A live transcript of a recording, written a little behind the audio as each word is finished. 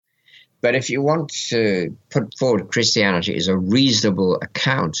But if you want to put forward Christianity as a reasonable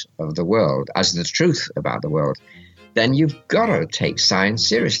account of the world, as the truth about the world, then you've got to take science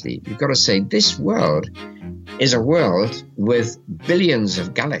seriously. You've got to say this world is a world with billions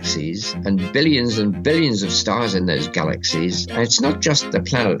of galaxies and billions of stars in those galaxies. And it's not just the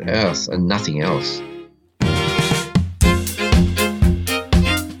planet Earth and nothing else.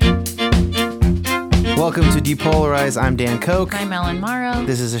 Welcome to Depolarize. I'm Dan Koch. I'm Ellen Morrow.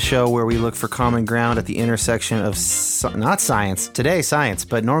 This is a show where we look for common ground at the intersection of not science, today science,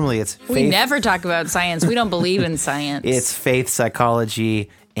 but normally it's faith. We never talk about science. We don't believe in science. It's faith, psychology,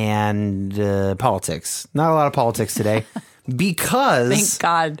 and politics. Not a lot of politics today because... Thank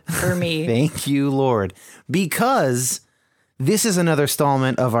God for me. Thank you, Lord. Because this is another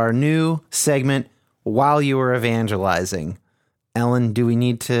installment of our new segment, While You Were Evangelizing. Ellen, do we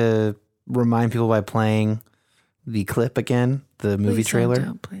need to remind people by playing the clip again, the movie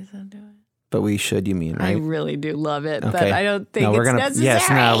trailer? Please don't do it. But we should, you mean, right? I really do love it, Okay. but I don't think we're it's gonna, necessary. Yes,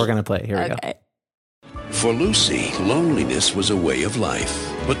 no, we're going to play it. Here we go. For Lucy, loneliness was a way of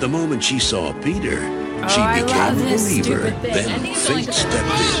life. But the moment she saw Peter, she I became love a this believer. stupid thing. I Then think it's fate like stepped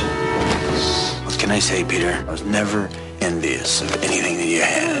in. What can I say, Peter? I was never envious of anything that you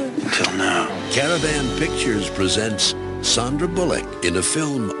had until now. Caravan Pictures presents Sandra Bullock in a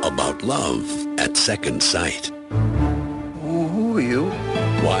film about love at second sight. Who are you?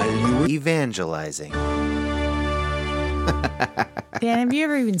 While you were Evangelizing. Dan, have you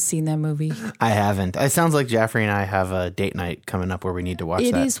ever even seen that movie? I haven't. It sounds like Jaffrey and I have a date night coming up where we need to watch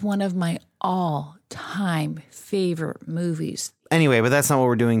It that. is one of my all-time favorite movies. Anyway, but that's not what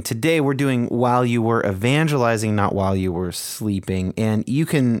we're doing today. We're doing While You Were Evangelizing, not While You Were Sleeping. And you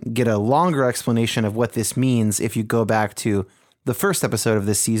can get a longer explanation of what this means if you go back to the first episode of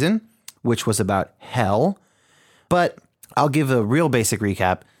this season, which was about hell. But I'll give a real basic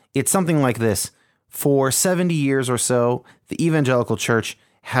recap. It's something like this. For 70 years or so, the evangelical church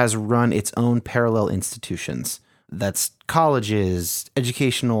has run its own parallel institutions. That's colleges,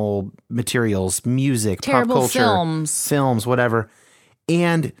 educational materials, music, Terrible pop culture, films, whatever.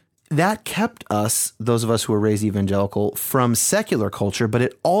 And that kept us, those of us who were raised evangelical, from secular culture, but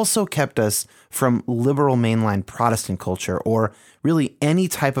it also kept us from liberal mainline Protestant culture, or really any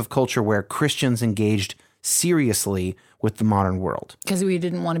type of culture where Christians engaged seriously with the modern world. Because we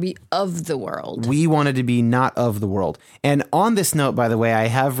didn't want to be of the world. We wanted to be not of the world. And on this note, by the way, I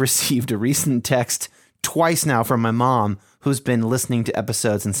have received a recent text twice now from my mom, who's been listening to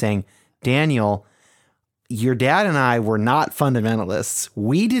episodes and saying, Daniel, your dad and I were not fundamentalists.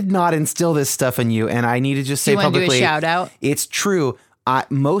 We did not instill this stuff in you. And I need to just say publicly, do a shout out? It's true.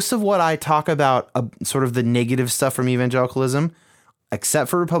 Most of what I talk about, sort of the negative stuff from evangelicalism, except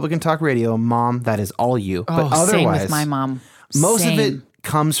for Republican Talk Radio, Mom, that is all you. But otherwise, same with my mom. Most Same. of it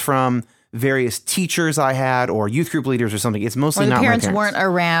comes from various teachers I had or youth group leaders or something. It's mostly Or the not parents my parents. weren't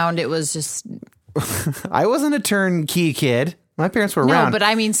around. It was just... I wasn't a turnkey kid. My parents were around. No, but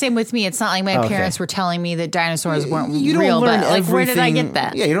I mean, same with me. It's not like my Okay. parents were telling me that dinosaurs weren't you don't real, learn but like, where did I everything- get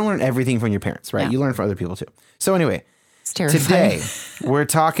that? Yeah, you don't learn everything from your parents, right? Yeah. You learn from other people too. So anyway, It's terrifying. today we're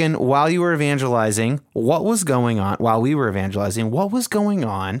talking while you were evangelizing, what was going on while we were evangelizing, what was going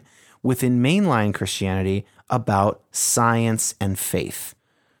on within mainline Christianity about science and faith.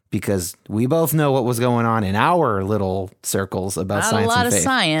 Because we both know what was going on in our little circles about Not science a lot and of faith.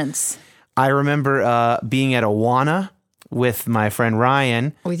 science. I remember being at Awana with my friend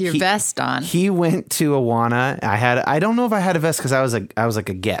Ryan. With your vest on. He went to Awana. I don't know if I had a vest because I was like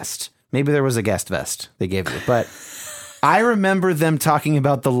a guest. Maybe there was a guest vest they gave you. But I remember them talking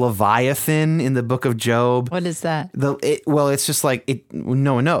about the Leviathan in the book of Job. What is that? It's just like,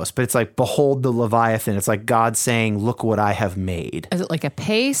 no one knows, but it's like, behold the Leviathan. It's like God saying, look what I have made. Is it like a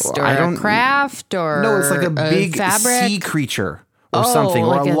paste or I don't- a craft or No, it's like a big fabric? sea creature or Oh, something, or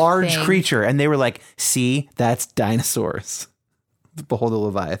like a a large thing. creature. And they were like, see, that's dinosaurs. Behold the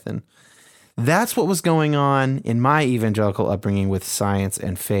Leviathan. That's what was going on in my evangelical upbringing with science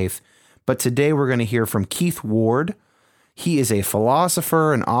and faith. But today we're going to hear from Keith Ward. He is a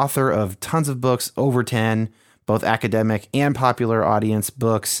philosopher and author of tons of books, over 10, both academic and popular audience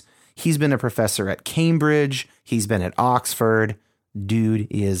books. He's been a professor at Cambridge. He's been at Oxford. Dude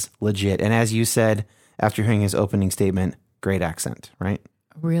is legit. And as you said, after hearing his opening statement, great accent, right?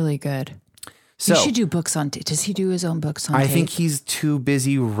 Really good. So You should do books on tape. Does he do his own books on I tape? think he's too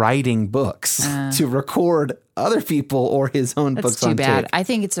busy writing books to record other people or his own That's books too on bad. tape. I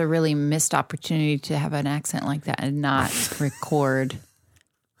think it's a really missed opportunity to have an accent like that and not record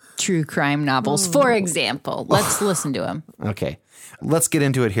true crime novels, for example. Let's listen to him. Okay. Let's get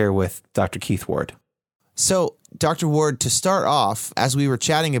into it here with Dr. Keith Ward. So Dr. Ward, to start off, as we were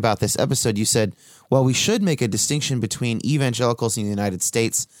chatting about this episode, you said, well, we should make a distinction between evangelicals in the United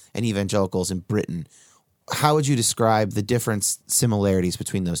States and evangelicals in Britain. How would you describe the similarities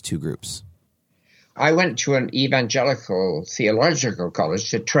between those two groups? I went to an evangelical theological college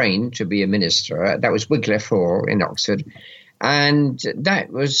to train to be a minister. That was Wycliffe Hall in Oxford. And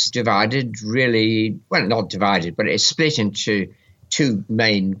that was divided really, well, not divided, but it's split into two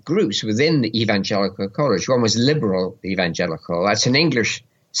main groups within the evangelical college. One was liberal evangelical. That's an English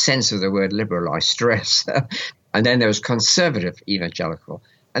sense of the word liberal, I stress. And then there was conservative evangelical.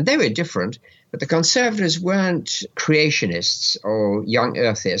 And they were different, but the conservatives weren't creationists or young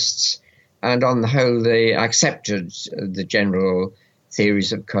earthists. And on the whole, they accepted the general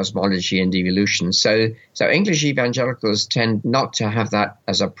theories of cosmology and evolution. So English evangelicals tend not to have that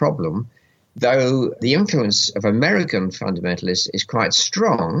as a problem, though the influence of American fundamentalists is quite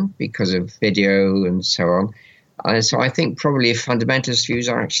strong because of video and so on. And so I think probably fundamentalist views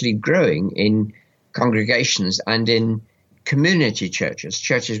are actually growing in congregations and in community churches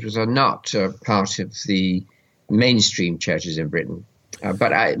which are not part of the mainstream churches in Britain.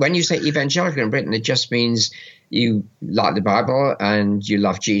 But when you say evangelical in Britain, it just means you like the Bible and you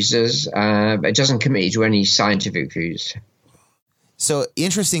love Jesus. It doesn't commit you to any scientific views. So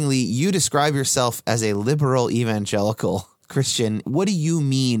interestingly, you describe yourself as a liberal evangelical Christian. What do you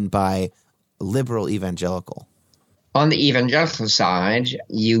mean by liberal evangelical? On the evangelical side,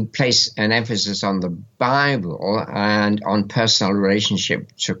 you place an emphasis on the Bible and on personal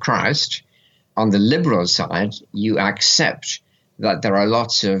relationship to Christ. On the liberal side, you accept that there are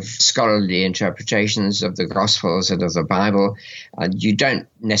lots of scholarly interpretations of the Gospels and of the Bible. You don't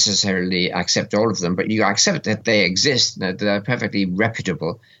necessarily accept all of them, but you accept that they exist, that they're perfectly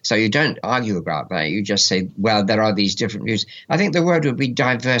reputable. So you don't argue about that. You just say, well, there are these different views. I think the word would be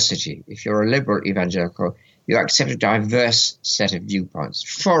diversity. If you're a liberal evangelical, you accept a diverse set of viewpoints.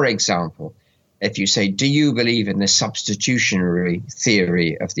 For example, if you say, do you believe in the substitutionary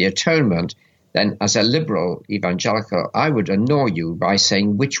theory of the atonement? Then as a liberal evangelical, I would annoy you by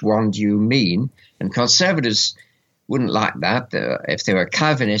saying, which one do you mean? And conservatives wouldn't like that. If they were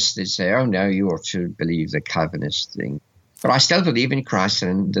Calvinists, they'd say, oh, no, you ought to believe the Calvinist thing. But I still believe in Christ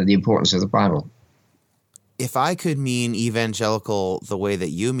and the importance of the Bible. If I could mean evangelical the way that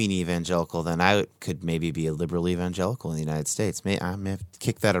you mean evangelical, then I could maybe be a liberal evangelical in the United States. I may have to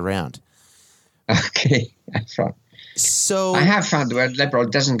kick that around. Okay, that's right. So I have found the word liberal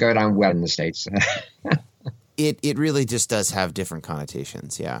doesn't go down well in the States. It really just does have different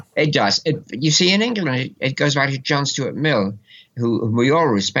connotations, yeah. It does. You see, in England, it goes back to John Stuart Mill, who we all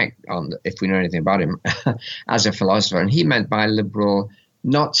respect, if we know anything about him, as a philosopher. And he meant by liberal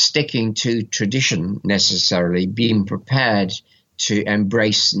not sticking to tradition necessarily, being prepared to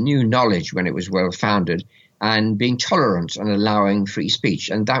embrace new knowledge when it was well-founded, and being tolerant and allowing free speech.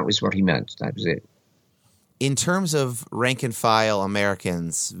 And that was what he meant. That was it. In terms of rank and file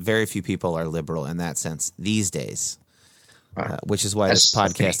Americans, very few people are liberal in that sense these days, which is why this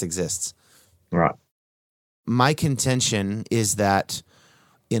podcast exists. Right. My contention is that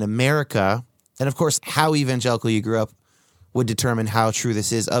in America, and of course how evangelical you grew up would determine how true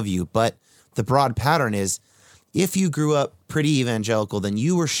this is of you, but the broad pattern is if you grew up pretty evangelical, then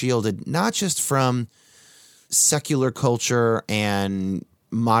you were shielded not just from secular culture and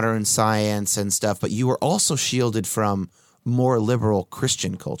modern science and stuff, but you were also shielded from more liberal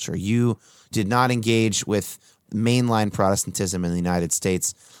Christian culture. You did not engage with mainline Protestantism in the United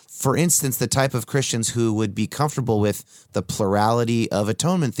States. For instance, the type of Christians who would be comfortable with the plurality of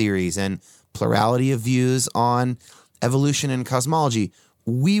atonement theories and plurality of views on evolution and cosmology,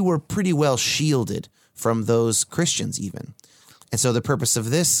 we were pretty well shielded from those Christians even. And so the purpose of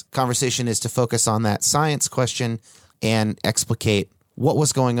this conversation is to focus on that science question and explicate what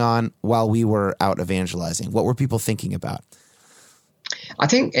was going on while we were out evangelizing. What were people thinking about? I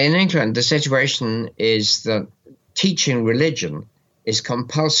think in England, the situation is that teaching religion is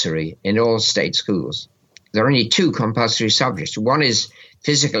compulsory in all state schools. There are only two compulsory subjects. One is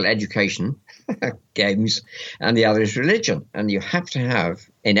physical education, games, and the other is religion. And you have to have,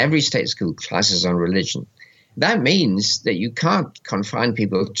 in every state school, classes on religion. That means that you can't confine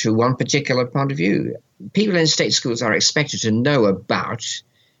people to one particular point of view. People in state schools are expected to know about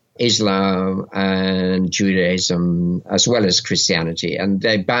Islam and Judaism as well as Christianity, and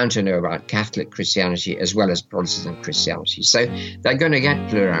they're bound to know about Catholic Christianity as well as Protestant Christianity. So they're going to get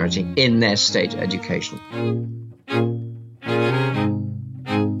plurality in their state education.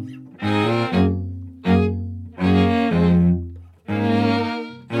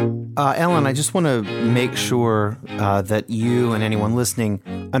 Ellen, I just want to make sure that you and anyone listening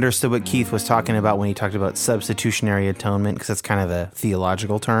understood what Keith was talking about when he talked about substitutionary atonement, because that's kind of a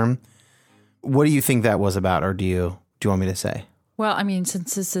theological term. What do you think that was about, or do you want me to say? Well, I mean,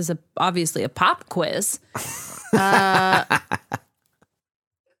 since this is obviously a pop quiz,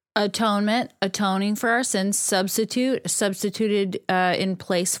 atonement, atoning for our sins, substituted in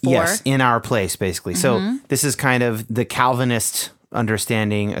place for. Yes, in our place, basically. So this is kind of the Calvinist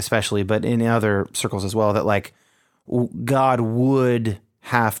understanding, especially, but in other circles as well, that like God would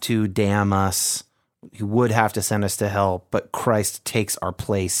have to damn us. He would have to send us to hell, but Christ takes our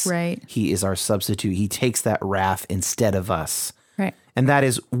place. Right. He is our substitute. He takes that wrath instead of us. Right. And that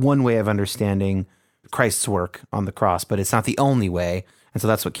is one way of understanding Christ's work on the cross, but it's not the only way. And so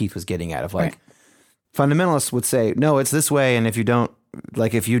that's what Keith was getting at, of like, fundamentalists would say, no, it's this way. And if you don't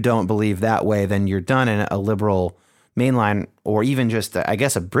believe that way, then you're done. And a liberal mainline, or even just, I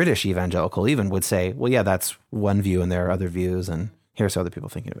guess, a British evangelical even would say, well, yeah, that's one view and there are other views. And here's how other people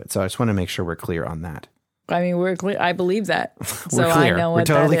thinking of it. So I just want to make sure we're clear on that. I mean, we're clear. I believe that. So We're clear. I know what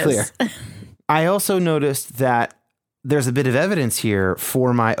we're totally that is. clear. I also noticed that there's a bit of evidence here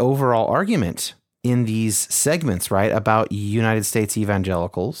for my overall argument in these segments, right, about United States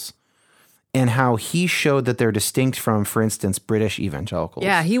evangelicals and how he showed that they're distinct from, for instance, British evangelicals.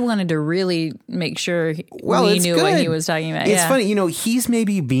 Yeah, he wanted to really make sure Well, we it's knew good. what he was talking about. It's yeah. funny, he's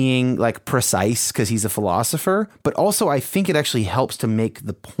maybe being like precise because he's a philosopher, but also I think it actually helps to make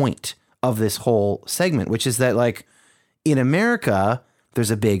the point of this whole segment, which is that like in America,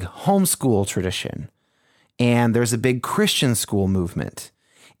 there's a big homeschool tradition and there's a big Christian school movement.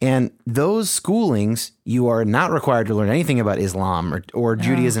 And those schoolings, you are not required to learn anything about Islam or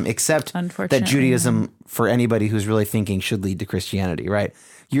Judaism, except that Judaism, for anybody who's really thinking, should lead to Christianity, right?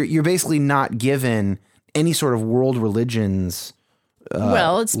 You're basically not given any sort of world religions.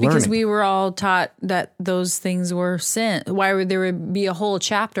 Well, it's because learning. we were all taught that those things were sin. Why would there be a whole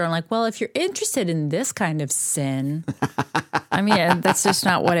chapter on like, well, if you're interested in this kind of sin, I mean, that's just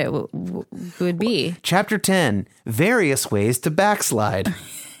not what it would be. Chapter 10, various ways to backslide.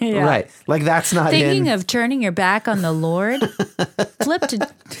 Yeah. Right. Like that's not Thinking of turning your back on the Lord, flip to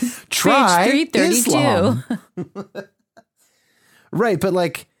Try page 332. Islam. Right. But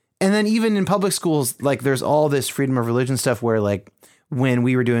like, and then even in public schools, like there's all this freedom of religion stuff where like when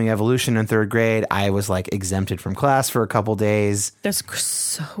we were doing evolution in third grade, I was like exempted from class for a couple days. That's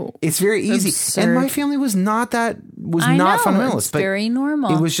so. It's very easy. absurd. And my family was not I not know, fundamentalist. it's but very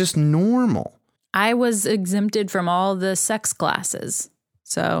normal. It was just normal. I was exempted from all the sex classes.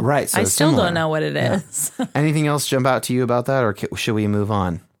 So, Right, so I still similar. don't know what it is. Anything else jump out to you about that, or should we move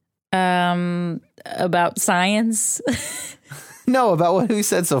on? About science. No, about what we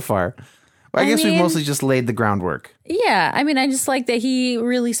said so far. I guess we've mostly just laid the groundwork. Yeah. I mean, I just like that he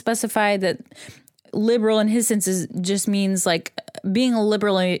really specified that liberal in his sense just means like being a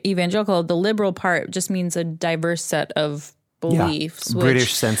liberal evangelical. The liberal part just means a diverse set of beliefs. British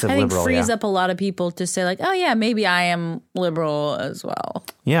which sense of I think liberal, frees yeah. up a lot of people to say like, oh yeah, maybe I am liberal as well.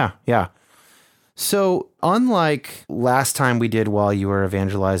 Yeah, yeah. So unlike last time we did while you were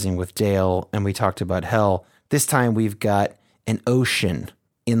evangelizing with Dale and we talked about hell, this time we've got an ocean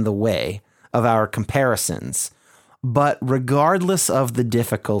in the way of our comparisons. But regardless of the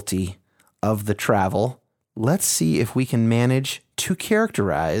difficulty of the travel, let's see if we can manage to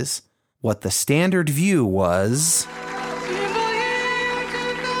characterize what the standard view was.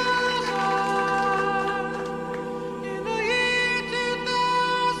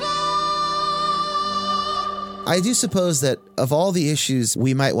 I do suppose that of all the issues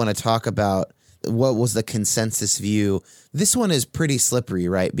we might want to talk about, what was the consensus view? This one is pretty slippery,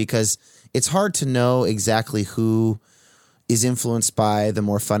 right? Because it's hard to know exactly who is influenced by the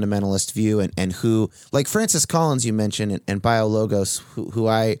more fundamentalist view and who, like Francis Collins you mentioned, and BioLogos, who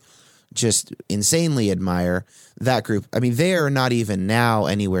I just insanely admire, that group. I mean, they are not even now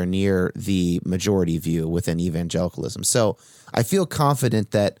anywhere near the majority view within evangelicalism. So I feel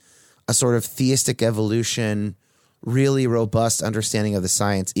confident that a sort of theistic evolution, really robust understanding of the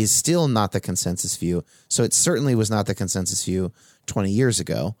science is still not the consensus view. So it certainly was not the consensus view 20 years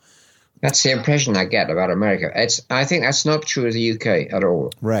ago. That's the impression I get about America. I think that's not true of the UK at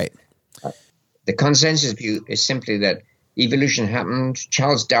all. Right. The consensus view is simply that evolution happened.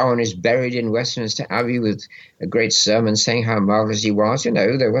 Charles Darwin is buried in Westminster Abbey with a great sermon saying how marvelous he was.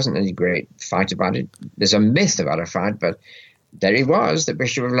 There wasn't any great fight about it. There's a myth about a fight, but there he was. The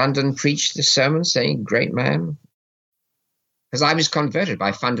Bishop of London preached the sermon saying, great man. Because I was converted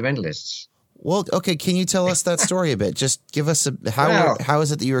by fundamentalists. Well, okay, can you tell us that story a bit? Just give us how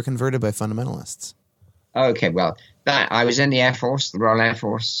is it that you were converted by fundamentalists? Okay, well, I was in the Air Force, the Royal Air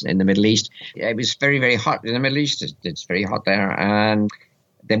Force in the Middle East. It was very, very hot in the Middle East. It's very hot there. And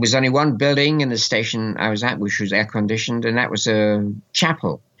There was only one building in the station I was at which was air-conditioned, and that was a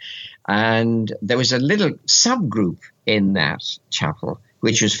chapel. And there was a little subgroup in that chapel,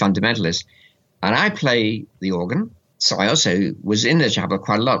 which was fundamentalist. And I play the organ, so I also was in the chapel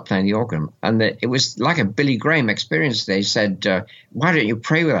quite a lot playing the organ. And it was like a Billy Graham experience. They said, why don't you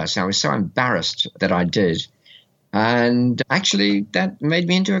pray with us? And I was so embarrassed that I did. And actually, that made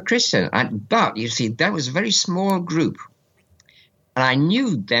me into a Christian. But, you see, that was a very small group. And I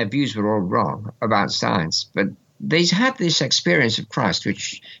knew their views were all wrong about science, but they had this experience of Christ,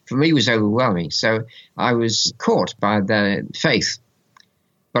 which for me was overwhelming. So I was caught by their faith.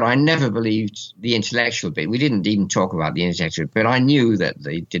 But I never believed the intellectual bit. We didn't even talk about the intellectual bit, but I knew that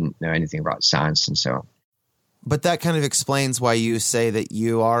they didn't know anything about science and so on. But that kind of explains why you say that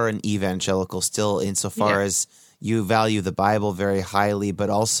you are an evangelical still, insofar as you value the Bible very highly, but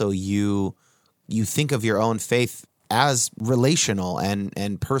also you think of your own faith as relational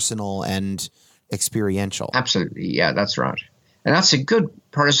and personal and experiential. Absolutely. Yeah, that's right. And that's a good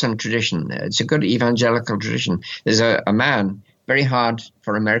Protestant tradition. It's a good evangelical tradition. There's a man, very hard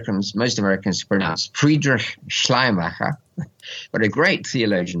for most Americans to pronounce, Friedrich Schleiermacher, but a great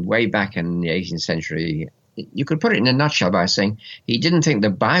theologian way back in the 18th century. You could put it in a nutshell by saying he didn't think the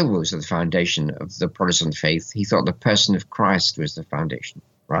Bible was the foundation of the Protestant faith. He thought the person of Christ was the foundation.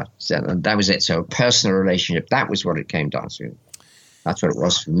 Right. So that was it. So a personal relationship, that was what it came down to. That's what it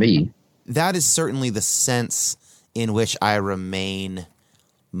was for me. That is certainly the sense in which I remain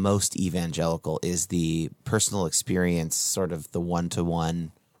most evangelical, is the personal experience, sort of the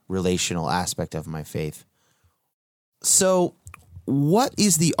one-to-one relational aspect of my faith. So what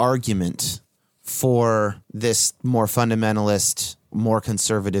is the argument for this more fundamentalist, more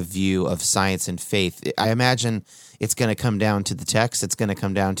conservative view of science and faith? I imagine it's going to come down to the text. It's going to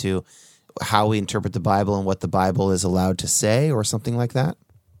come down to how we interpret the Bible and what the Bible is allowed to say, or something like that.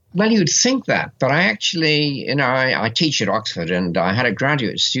 Well, you'd think that, but I actually, I teach at Oxford, and I had a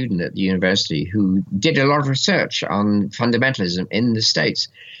graduate student at the university who did a lot of research on fundamentalism in the States.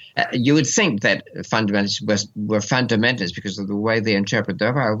 You would think that fundamentalists were fundamentalists because of the way they interpret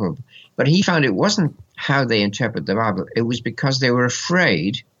the Bible, but he found it wasn't how they interpret the Bible. It was because they were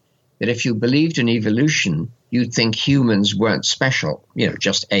afraid that if you believed in evolution, you'd think humans weren't special,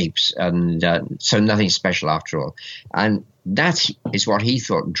 just apes, and so nothing special after all. And that is what he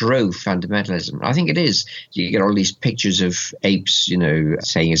thought drove fundamentalism. I think it is. You get all these pictures of apes,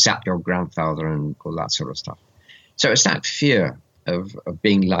 saying, is that your grandfather, and all that sort of stuff. So it's that fear of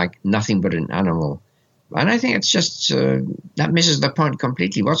being like nothing but an animal. And I think it's just, that misses the point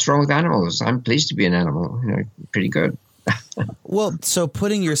completely. What's wrong with animals? I'm pleased to be an animal, pretty good. Well, so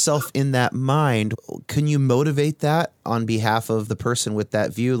putting yourself in that mind, can you motivate that on behalf of the person with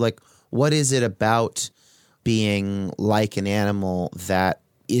that view? Like, what is it about being like an animal that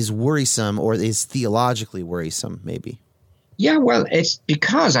is worrisome, or is theologically worrisome, maybe? Yeah, well, it's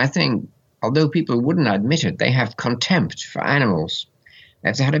because I think, although people wouldn't admit it, they have contempt for animals.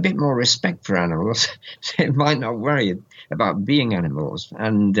 If they had a bit more respect for animals, they might not worry about being animals.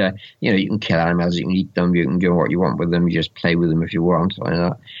 And, you can kill animals, you can eat them, you can do what you want with them, you just play with them if you want.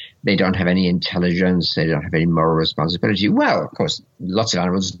 They don't have any intelligence, they don't have any moral responsibility. Well, of course, lots of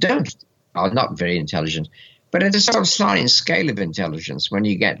animals are not very intelligent. But at a sort of sliding scale of intelligence, when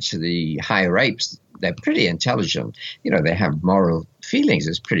you get to the higher apes, they're pretty intelligent. They have moral feelings,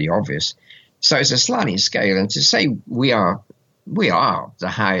 it's pretty obvious. So it's a sliding scale. And to say we are the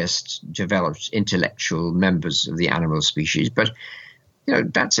highest developed intellectual members of the animal species, but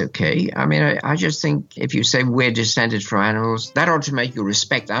that's okay. I mean, I just think if you say we're descended from animals, that ought to make you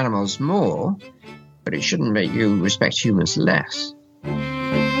respect animals more, but it shouldn't make you respect humans less.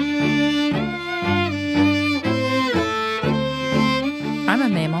 I'm a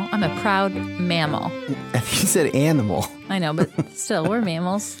mammal. I'm a proud mammal. I think you said animal. I know, but still, we're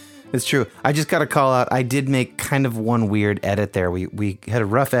mammals. It's true. I just got to call out, I did make kind of one weird edit there. We had a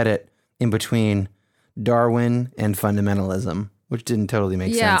rough edit in between Darwin and fundamentalism, which didn't totally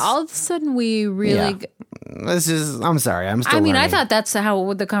make sense. Yeah, all of a sudden we really... Yeah. I'm sorry, I'm still learning. I thought that's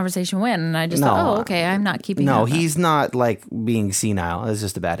how the conversation went, and I just thought, okay, I'm not keeping No, he's not like being senile. It's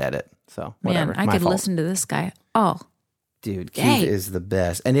just a bad edit. So, whatever. Man, I could listen to this guy. Oh. Dude, Keith is the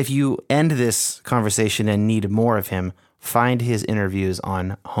best. And if you end this conversation and need more of him, find his interviews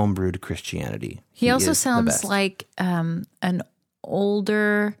on Homebrewed Christianity. He also sounds like an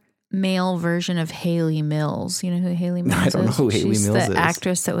older male version of Hayley Mills. You know who Hayley Mills is? I don't know who Hayley Mills is. She's the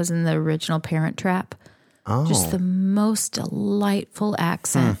actress that was in the original Parent Trap. Oh. Just the most delightful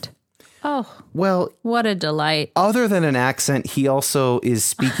accent. Oh, Well, what a delight. other than an accent, he also is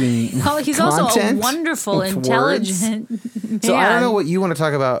speaking He's also a content wonderful, with intelligent man. So I don't know what you want to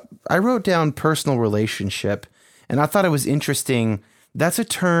talk about. I wrote down personal relationship, and I thought it was interesting. That's a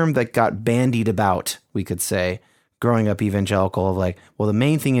term that got bandied about, we could say, growing up evangelical, of like, well, the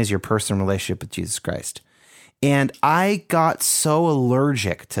main thing is your personal relationship with Jesus Christ. And I got so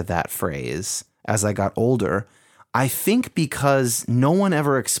allergic to that phrase as I got older. I think because no one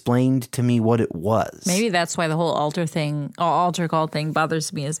ever explained to me what it was. Maybe that's why the whole altar call thing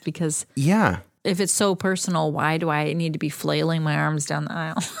bothers me, is because Yeah. if it's so personal, why do I need to be flailing my arms down the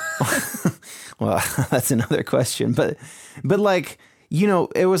aisle? Well, that's another question. But like, you know,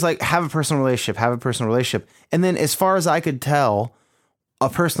 it was like, have a personal relationship. And then as far as I could tell, a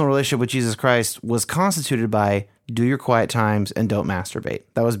personal relationship with Jesus Christ was constituted by do your quiet times and don't masturbate.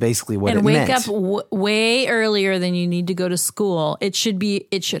 That was basically what it meant. And wake up way earlier than you need to go to school. It should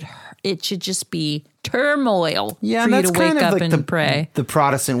just be turmoil for you to wake up and pray. The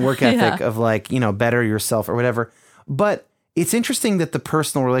Protestant work ethic of like, you know, better yourself or whatever. But it's interesting that the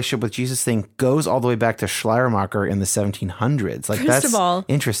personal relationship with Jesus thing goes all the way back to Schleiermacher in the 1700s. Like, First of all,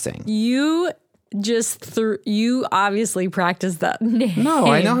 interesting. You you obviously practice that name. No,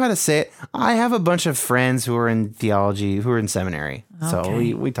 I know how to say it. I have a bunch of friends who are in theology, who are in seminary. So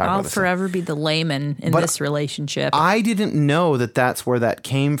we talk about this. I'll forever be the layman in this relationship. I didn't know that that's where that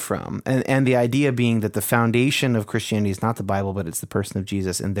came from. And the idea being that the foundation of Christianity is not the Bible, but it's the person of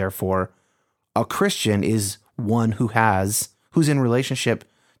Jesus. And therefore, a Christian is one who's in relationship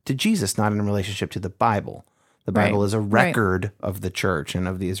to Jesus, not in relationship to the Bible. The Bible is a record of the church and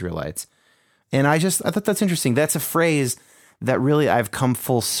of the Israelites. And I thought that's interesting. That's a phrase that really I've come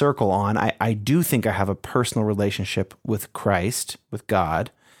full circle on. I do think I have a personal relationship with Christ, with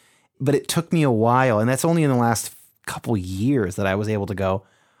God, but it took me a while. And that's only in the last couple years that I was able to go,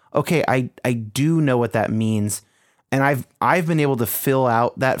 okay, I do know what that means. And I've been able to fill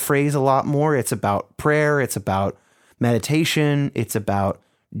out that phrase a lot more. It's about prayer. It's about meditation. It's about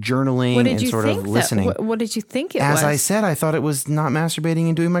journaling and sort of listening. What did you think it was? As I said, I thought it was not masturbating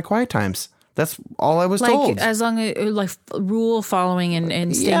and doing my quiet times. That's all I was told. As long as like rule following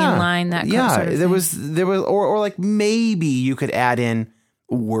and staying in line, that kind of sort of thing. there was, or like maybe you could add in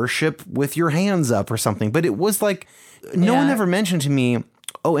worship with your hands up or something. But it was like no one ever mentioned to me.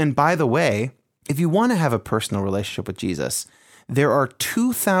 Oh, and by the way, if you want to have a personal relationship with Jesus, there are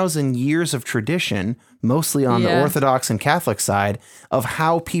 2,000 years of tradition, mostly on the Orthodox and Catholic side, of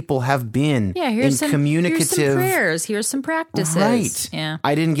how people have been in communicative. Here's some prayers. Here's some practices. Right. Yeah.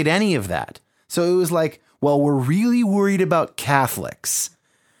 I didn't get any of that. So it was like, well, we're really worried about Catholics.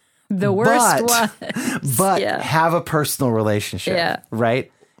 The worst one. But have a personal relationship. Yeah.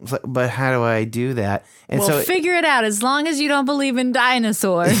 Right? But how do I do that? And so figure it out as long as you don't believe in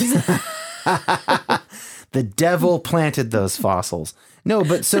dinosaurs. The devil planted those fossils. No,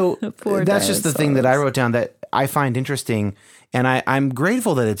 but so that's just the thing that I wrote down that I find interesting. And I'm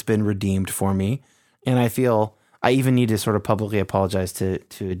grateful that it's been redeemed for me. And I feel I even need to sort of publicly apologize to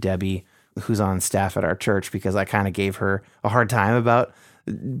Debbie, who's on staff at our church, because I kind of gave her a hard time about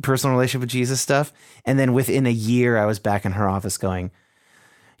personal relationship with Jesus stuff. And then within a year, I was back in her office going,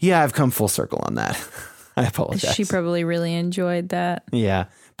 yeah, I've come full circle on that. I apologize. She probably really enjoyed that. Yeah.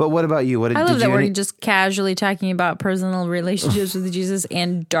 But what about you? I love that we're just casually talking about personal relationships with Jesus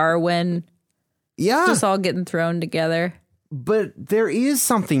and Darwin. Yeah. Just all getting thrown together. But there is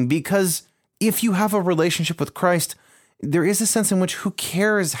something, because if you have a relationship with Christ, there is a sense in which who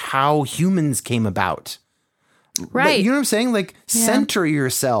cares how humans came about? Right. But you know what I'm saying? Like, center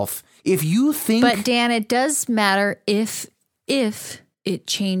yourself. If you think... But Dan, it does matter if it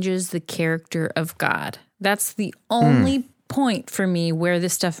changes the character of God. That's the only point for me where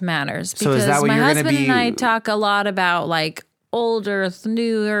this stuff matters. Because so is that what my you're husband gonna be... and I talk a lot about like old Earth,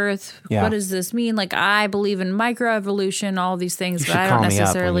 new Earth. Yeah. What does this mean? Like, I believe in microevolution, all these things, but I don't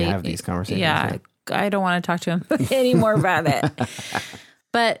necessarily have these conversations. Yeah, I don't want to talk to him anymore about it.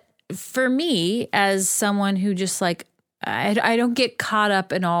 But for me, as someone who just like, I don't get caught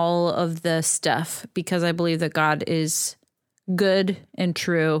up in all of the stuff, because I believe that God is good and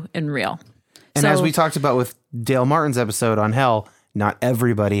true and real. And as we talked about with Dale Martin's episode on hell, not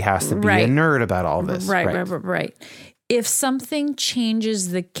everybody has to be a nerd about all this. Right. If something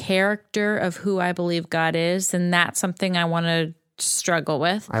changes the character of who I believe God is, then that's something I want to struggle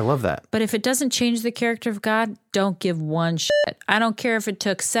with. I love that. But if it doesn't change the character of God, don't give one shit. I don't care if it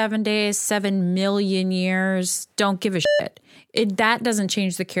took 7 days, 7 million years. Don't give a shit. That doesn't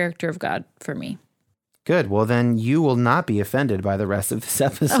change the character of God for me. Good. Well, then you will not be offended by the rest of this Oh,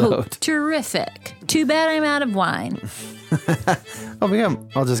 episode. terrific. Too bad I'm out of wine. Oh, yeah.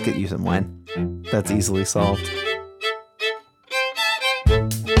 I'll just get you some wine. That's easily solved.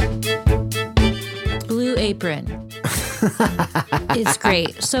 Blue Apron. It's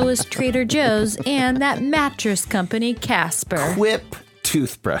great. So is Trader Joe's and that mattress company, Casper. Quip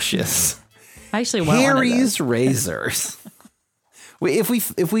toothbrushes. I actually want one of those. Harry's razors.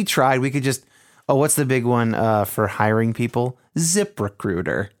 If we tried, we could just. Oh, what's the big one for hiring people?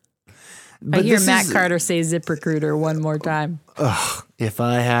 ZipRecruiter. I hear Matt Carter say ZipRecruiter one more time. Ugh, if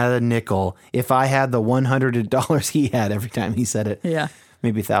I had a nickel, if I had the $100 he had every time he said it. Yeah.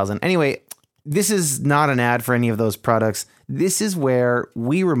 Maybe 1,000. Anyway, this is not an ad for any of those products. This is where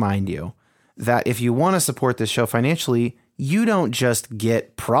we remind you that if you want to support this show financially, you don't just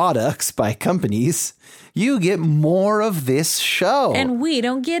get products by companies. You get more of this show. And we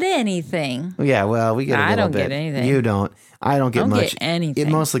don't get anything. Yeah, well, we get a little bit. I don't get anything. You don't. I don't get much. Get anything. It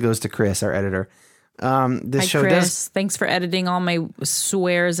mostly goes to Chris, our editor. This Hi, show Chris. does. Thanks for editing all my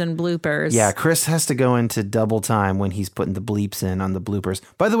swears and bloopers. Yeah, Chris has to go into double time when he's putting the bleeps in on the bloopers.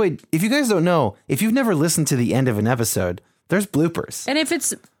 By the way, if you guys don't know, if you've never listened to the end of an episode, there's bloopers. And if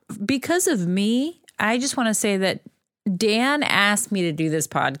it's because of me, I just want to say that Dan asked me to do this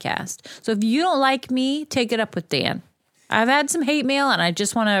podcast. So if you don't like me, take it up with Dan. I've had some hate mail, and I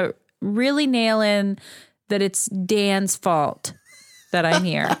just want to really nail in that it's Dan's fault that I'm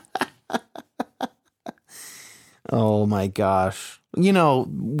here. Oh my gosh. You know,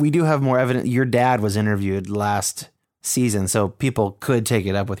 we do have more evidence. Your dad was interviewed last season, so people could take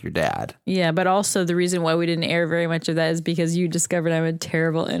it up with your dad. Yeah, but also the reason why we didn't air very much of that is because you discovered I'm a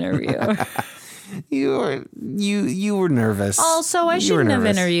terrible interviewer. You were nervous. Also, I shouldn't have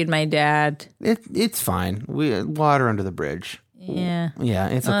interviewed my dad. It's fine. Water under the bridge. Yeah. Yeah,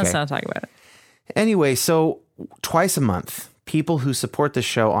 it's okay. Let's not talk about it. Anyway, so twice a month, people who support the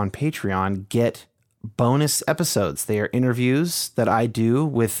show on Patreon get bonus episodes. They are interviews that I do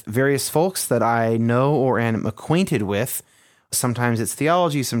with various folks that I know or am acquainted with. Sometimes it's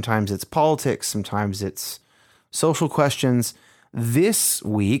theology, sometimes it's politics, sometimes it's social questions. This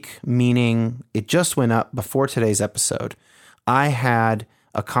week, meaning it just went up before today's episode, I had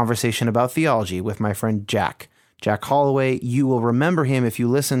a conversation about theology with my friend Jack Holloway. You will remember him if you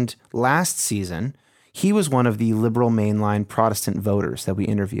listened last season. He was one of the liberal mainline Protestant voters that we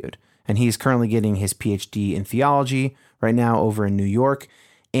interviewed, and he's currently getting his PhD in theology right now over in New York.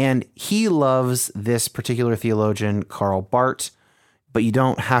 And he loves this particular theologian, Karl Barth, but you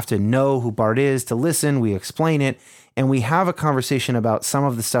don't have to know who Barth is to listen. We explain it, and we have a conversation about some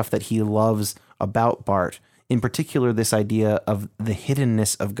of the stuff that he loves about Barth, in particular this idea of the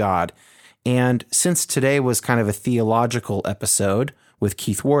hiddenness of God. And since today was kind of a theological episode with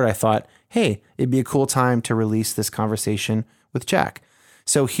Keith Ward, I thought, hey, it'd be a cool time to release this conversation with Jack.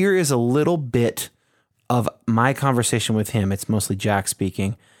 So here is a little bit of my conversation with him. It's mostly Jack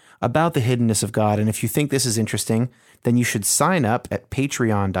speaking about the hiddenness of God. And if you think this is interesting, then you should sign up at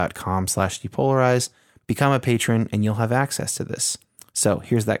patreon.com/depolarize, become a patron, and you'll have access to this. So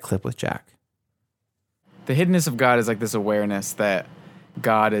here's that clip with Jack. The hiddenness of God is like this awareness that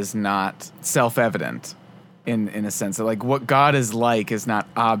God is not self-evident in a sense that like what God is like is not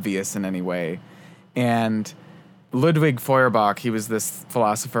obvious in any way. And Ludwig Feuerbach, he was this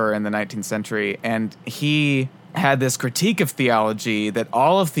philosopher in the 19th century, and he had this critique of theology that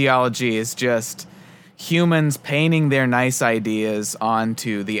all of theology is just humans painting their nice ideas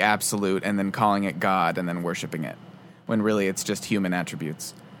onto the absolute and then calling it God and then worshiping it, when really it's just human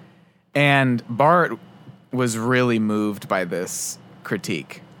attributes. And Barth was really moved by this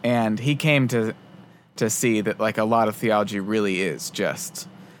critique, and he came to see that like a lot of theology really is just,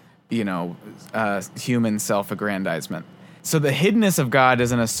 human self-aggrandizement. So the hiddenness of God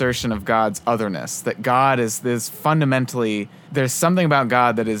is an assertion of God's otherness, that God is this fundamentally, there's something about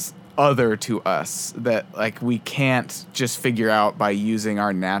God that is other to us that like we can't just figure out by using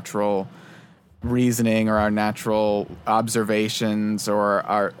our natural reasoning or our natural observations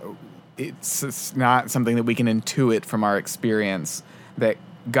or it's not something that we can intuit from our experience, that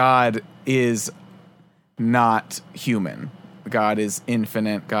God is not human. God is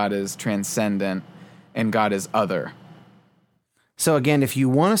infinite, God is transcendent, and God is other. So again, if you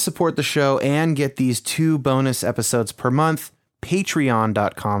want to support the show and get these 2 bonus episodes per month,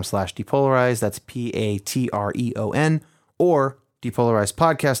 patreon.com/depolarize, that's Patreon, or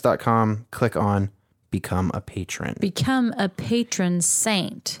depolarizepodcast.com, click on Become a Patron. Become a patron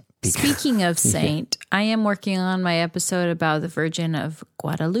saint. Speaking of saint, I am working on my episode about the Virgin of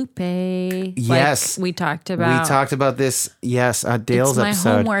Guadalupe. Yes. Like we talked about. We talked about this, yes, Dale's it's my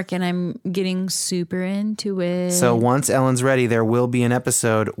episode. homework, and I'm getting super into it. So once Ellen's ready, there will be an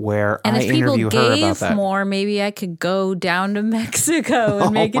episode where and I interview if people her about gave that. more, maybe I could go down to Mexico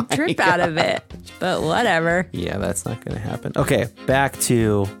and make a trip out of it. But whatever. Yeah, that's not going to happen. Okay, back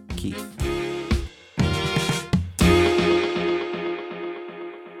to Keith.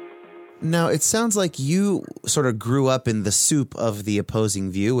 Now, it sounds like you sort of grew up in the soup of the opposing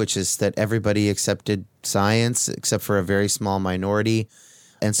view, which is that everybody accepted science except for a very small minority.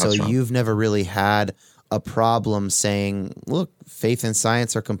 And so you've never really had a problem saying, look, faith and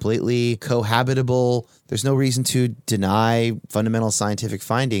science are completely cohabitable. There's no reason to deny fundamental scientific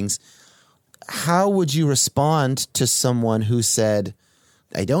findings. How would you respond to someone who said,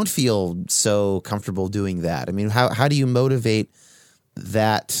 I don't feel so comfortable doing that? I mean, how do you motivate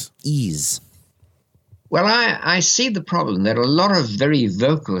that ease? Well, I see the problem that a lot of very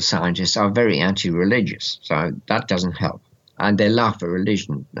vocal scientists are very anti-religious, so that doesn't help. And they laugh at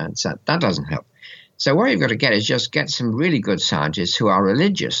religion, and so that doesn't help. So what you've got to get is just get some really good scientists who are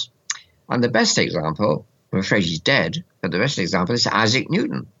religious. And the best example, I'm afraid he's dead, but the best example is Isaac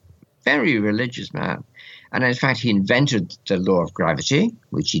Newton, very religious man. And in fact, he invented the law of gravity,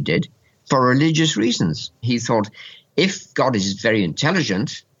 which he did, for religious reasons. He thought, if God is very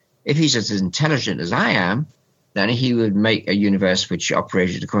intelligent, if he's as intelligent as I am, then he would make a universe which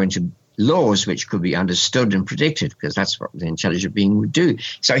operated according to laws which could be understood and predicted, because that's what the intelligent being would do.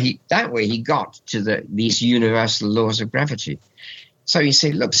 So that way he got to these universal laws of gravity. So you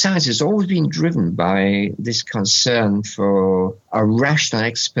say, look, science has always been driven by this concern for a rational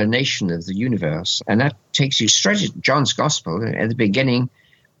explanation of the universe. And that takes you straight to John's Gospel. At the beginning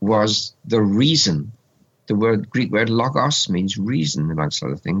was the reason. The Greek word logos means reason, amongst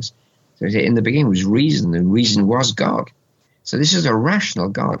other things. So in the beginning was reason, and reason was God. So this is a rational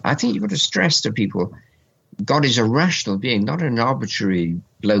God. I think you've got to stress to people, God is a rational being, not an arbitrary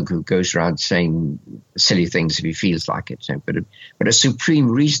bloke who goes around saying silly things if he feels like it, but a supreme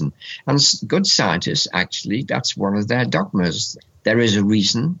reason. And good scientists, actually, that's one of their dogmas. There is a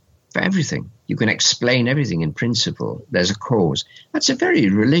reason for everything. You can explain everything in principle. There's a cause. That's a very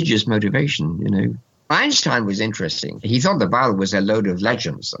religious motivation, you know. Einstein was interesting. He thought the Bible was a load of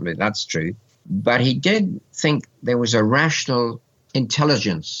legends. I mean, that's true. But he did think there was a rational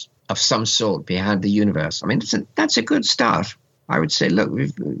intelligence of some sort behind the universe. I mean, that's a good start. I would say, look,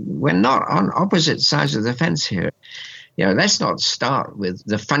 we're not on opposite sides of the fence here. You know, let's not start with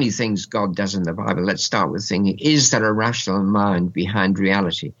the funny things God does in the Bible. Let's start with thinking, is there a rational mind behind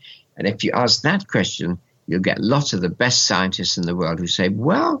reality? And if you ask that question, you'll get lots of the best scientists in the world who say,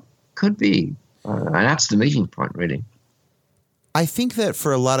 well, could be. And that's the meeting point, really. I think that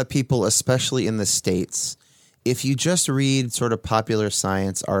for a lot of people, especially in the States, if you just read sort of popular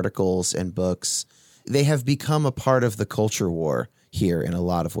science articles and books, they have become a part of the culture war here in a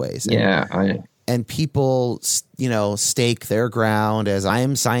lot of ways. And people, you know, stake their ground as I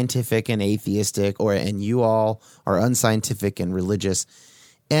am scientific and atheistic, and you all are unscientific and religious.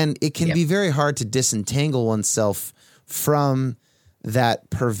 And it can be very hard to disentangle oneself from that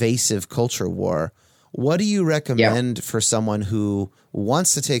pervasive culture war. What do you recommend for someone who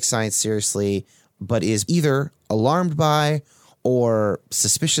wants to take science seriously, but is either alarmed by or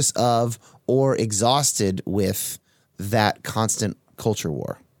suspicious of or exhausted with that constant culture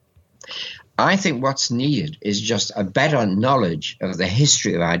war? I think what's needed is just a better knowledge of the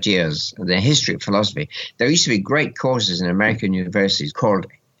history of ideas, the history of philosophy. There used to be great courses in American universities called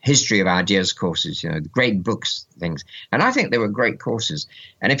History of Ideas courses, you know, great books, things. And I think they were great courses.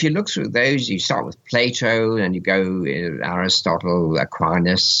 And if you look through those, you start with Plato and you go Aristotle,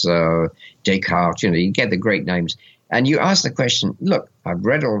 Aquinas, Descartes, you know, you get the great names. And you ask the question, look, I've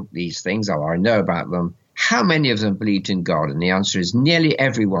read all these things, or I know about them. How many of them believed in God? And the answer is nearly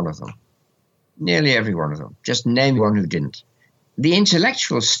every one of them. Nearly every one of them. Just name one who didn't. The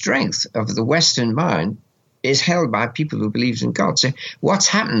intellectual strength of the Western mind is held by people who believe in God. So what's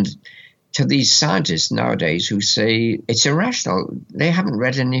happened to these scientists nowadays who say it's irrational? They haven't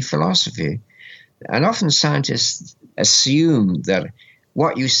read any philosophy. And often scientists assume that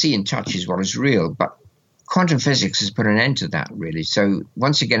what you see and touch is what is real, but quantum physics has put an end to that, really. So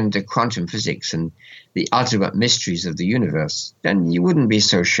once you get into quantum physics and the ultimate mysteries of the universe, then you wouldn't be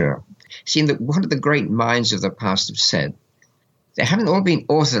so sure. See, that one of the great minds of the past have said, they haven't all been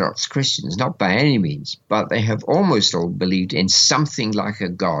Orthodox Christians, not by any means, but they have almost all believed in something like a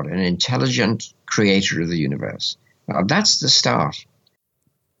God, an intelligent creator of the universe. Now, that's the start.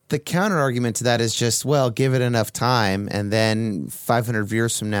 The counter argument to that is just, well, give it enough time, and then 500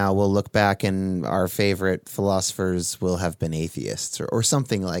 years from now, we'll look back and our favorite philosophers will have been atheists or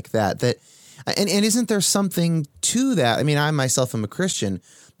something like that. And isn't there something to that? I mean, I myself am a Christian,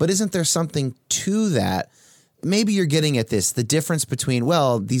 but isn't there something to that? Maybe you're getting at this, the difference between,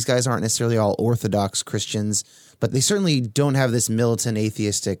 well, these guys aren't necessarily all Orthodox Christians, but they certainly don't have this militant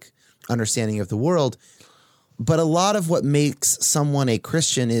atheistic understanding of the world. But a lot of what makes someone a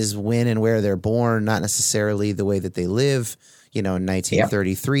Christian is when and where they're born, not necessarily the way that they live. In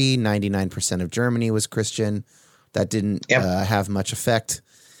 1933, 99% of Germany was Christian. That didn't have much effect.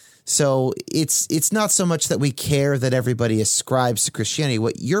 So it's not so much that we care that everybody ascribes to Christianity.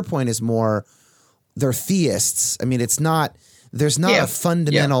 What your point is more, they're theists. I mean, there's not a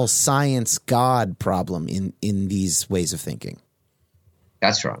fundamental science God problem in these ways of thinking.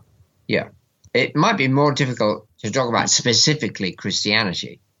 That's right. Yeah. It might be more difficult to talk about specifically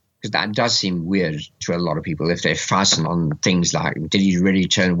Christianity, because that does seem weird to a lot of people if they fasten on things like, did he really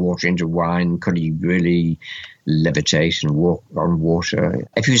turn water into wine? Could he really levitate and walk on water?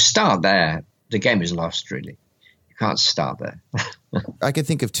 If you start there, the game is lost, really. You can't start there. I could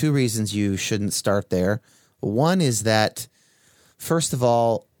think of two reasons you shouldn't start there. One is that, first of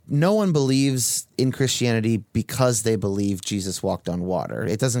all, no one believes in Christianity because they believe Jesus walked on water.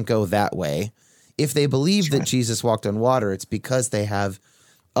 It doesn't go that way. If they believe that Jesus walked on water, it's because they have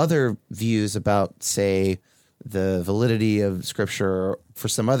other views about, say, the validity of Scripture or for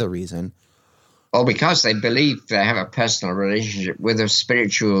some other reason. Or because they believe they have a personal relationship with a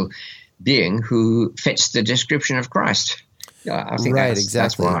spiritual being who fits the description of Christ. Yeah, I think exactly.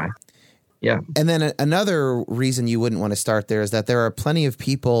 That's why. Yeah. And then another reason you wouldn't want to start there is that there are plenty of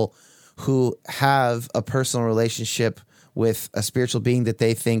people who have a personal relationship with a spiritual being that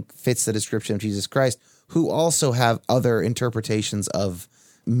they think fits the description of Jesus Christ, who also have other interpretations of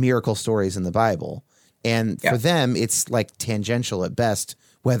miracle stories in the Bible. And for them, it's like tangential at best,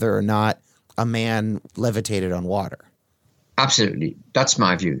 whether or not a man levitated on water. Absolutely. That's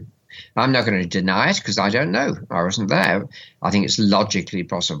my view. I'm not going to deny it because I don't know. I wasn't there. I think it's logically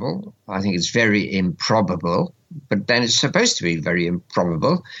possible. I think it's very improbable, but then it's supposed to be very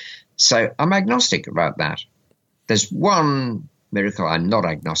improbable. So I'm agnostic about that. There's one miracle I'm not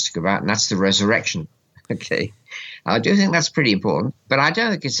agnostic about, and that's the resurrection. Okay. I do think that's pretty important, but I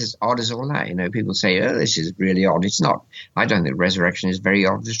don't think it's as odd as all that. People say, oh, this is really odd. It's not. I don't think resurrection is very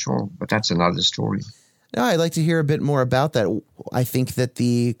odd at all, but that's another story. No, I'd like to hear a bit more about that. I think that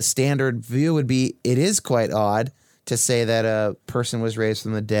the standard view would be it is quite odd to say that a person was raised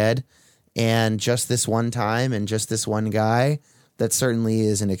from the dead and just this one time and just this one guy. That certainly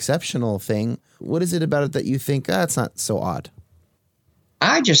is an exceptional thing. What is it about it that you think, it's not so odd?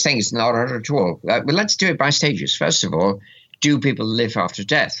 I just think it's not odd at all. But let's do it by stages. First of all, do people live after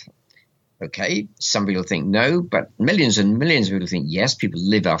death? Okay, some people think no, but millions and millions of people think yes, people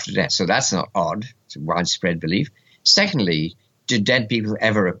live after death. So that's not odd. It's a widespread belief. Secondly, do dead people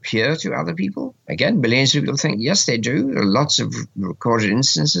ever appear to other people? Again, millions of people think yes, they do. There are lots of recorded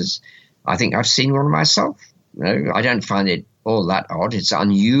instances. I think I've seen one myself. I don't find it all that odd. It's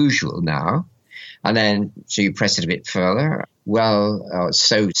unusual now. And then, so you press it a bit further. Well,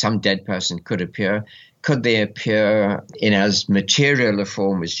 so some dead person could appear. Could they appear in as material a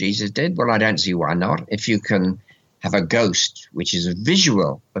form as Jesus did? Well, I don't see why not. If you can have a ghost, which is a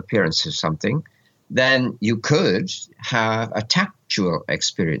visual appearance of something, then you could have a tactual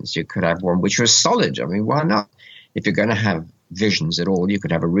experience. You could have one which was solid. I mean, why not? If you're going to have visions at all, you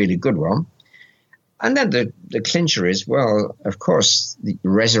could have a really good one. And then the clincher is, well, of course, the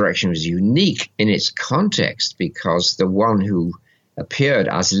resurrection was unique in its context because the one who appeared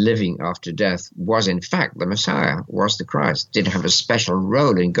as living after death was, in fact, the Messiah, was the Christ, did have a special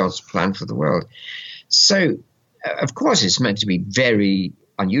role in God's plan for the world. So, of course, it's meant to be very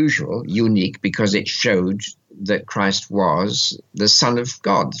unusual, unique, because it showed that Christ was the Son of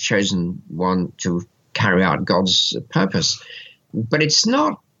God, the chosen one to carry out God's purpose. But it's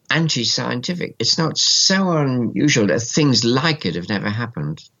not anti-scientific. It's not so unusual that things like it have never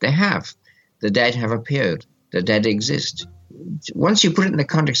happened. They have. The dead have appeared. The dead exist. Once you put it in the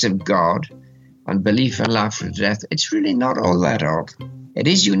context of God and belief and life after death, it's really not all that odd. It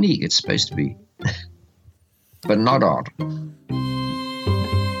is unique, it's supposed to be, but not odd.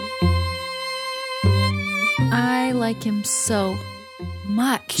 I like him so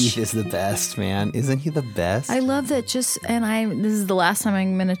much. Keith is the best, man. Isn't he the best? I love that this is the last time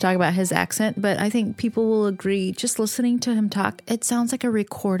I'm going to talk about his accent, but I think people will agree, just listening to him talk, it sounds like a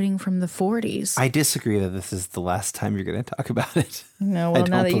recording from the 40s. I disagree that this is the last time you're going to talk about it. No, well,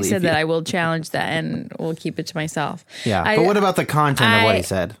 now that you said that, I will challenge that and we'll keep it to myself. Yeah, but what about the content of what he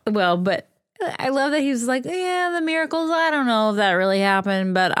said? Well, but I love that he was like, yeah, the miracles, I don't know if that really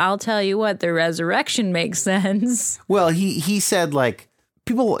happened, but I'll tell you what, the resurrection makes sense. Well, he said, like,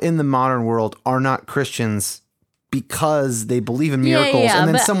 people in the modern world are not Christians because they believe in miracles, and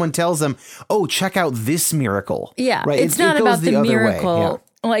then someone tells them, oh, check out this miracle. Yeah, right? It's not about the miracle,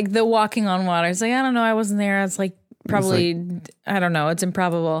 yeah. Like the walking on water. It's like, I don't know, I wasn't there. It's like, probably, I don't know, it's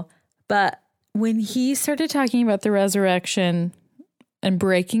improbable. But when he started talking about the resurrection and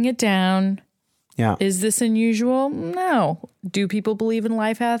breaking it down, yeah, is this unusual? No. Do people believe in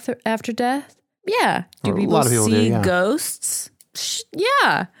life after death? Yeah. Do people see ghosts?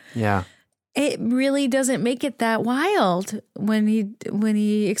 Yeah. Yeah. It really doesn't make it that wild when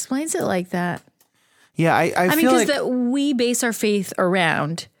he explains it like that. Yeah, I mean, feel because we base our faith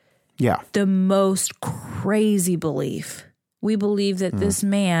around the most crazy belief. We believe that this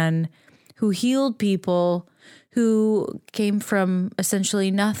man who healed people, who came from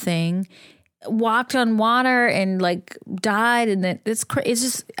essentially nothing, walked on water and like died, and that it's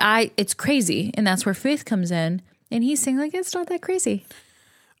crazy, and that's where faith comes in. And he's saying like it's not that crazy.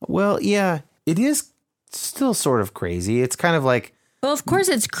 Well, yeah, it is still sort of crazy. It's kind of like, well, of course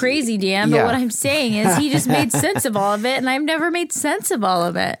it's crazy, Dan. But what I'm saying is he just made sense of all of it, and I've never made sense of all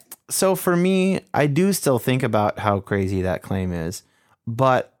of it. So for me, I do still think about how crazy that claim is.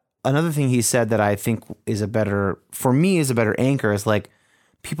 But another thing he said that I think is a better anchor is like,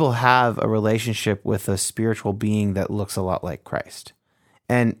 people have a relationship with a spiritual being that looks a lot like Christ.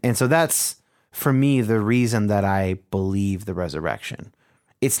 And so that's, for me, the reason that I believe the resurrection.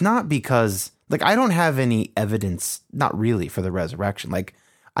 It's not because, like, I don't have any evidence, not really, for the resurrection. Like,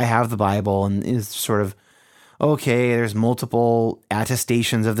 I have the Bible and it's sort of, okay, there's multiple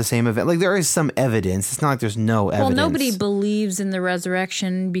attestations of the same event. Like, there is some evidence. It's not like there's no evidence. Well, nobody believes in the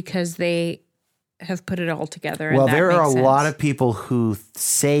resurrection because they have put it all together. Well, there are a lot of people who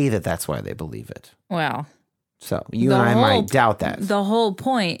say that that's why they believe it. Well, so you and I might doubt that. The whole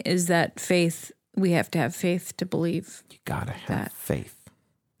point is that faith, we have to have faith to believe. You gotta have faith.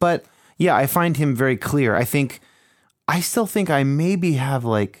 But yeah, I find him very clear. I still think I maybe have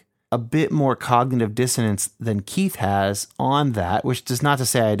like a bit more cognitive dissonance than Keith has on that, which is not to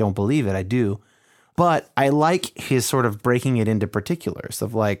say I don't believe it. I do. But I like his sort of breaking it into particulars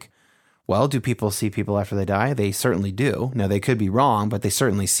of like, well, do people see people after they die? They certainly do. Now, they could be wrong, but they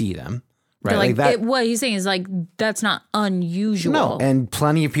certainly see them. Right? Like that, what he's saying is like, that's not unusual. No, and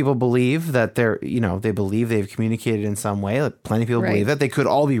plenty of people believe that they believe they've communicated in some way. Plenty of people believe that. They could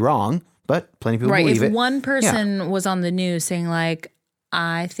all be wrong, but plenty of people believe it. If one person was on the news saying like,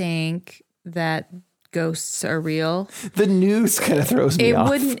 I think that ghosts are real, the news kind of throws me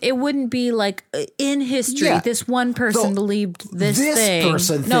off. It wouldn't be like in history this one person believed this thing.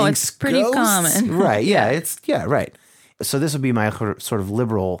 Person no, thinks it's pretty ghosts? common. Right. Yeah, right. So this would be my sort of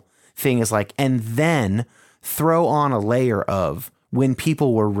liberal thing, is like, and then throw on a layer of when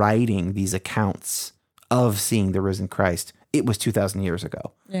people were writing these accounts of seeing the risen Christ, it was 2,000 years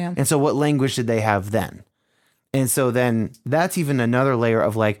ago. Yeah. And so what language did they have then? And so then that's even another layer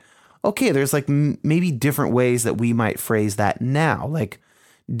of like, okay, there's like maybe different ways that we might phrase that now. Like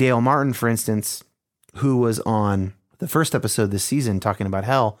Dale Martin, for instance, who was on the first episode this season talking about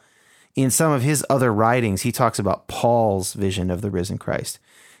hell, in some of his other writings, he talks about Paul's vision of the risen Christ.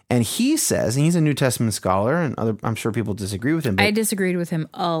 And he says, and he's a New Testament scholar, and I'm sure people disagree with him. But I disagreed with him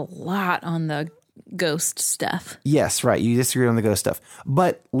a lot on the ghost stuff. Yes, right. You disagree on the ghost stuff.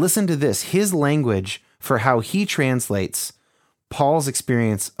 But listen to this. His language for how he translates Paul's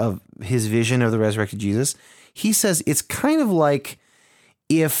experience of his vision of the resurrected Jesus, he says it's kind of like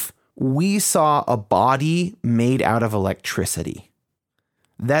if we saw a body made out of electricity.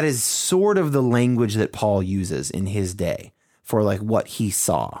 That is sort of the language that Paul uses in his day for like what he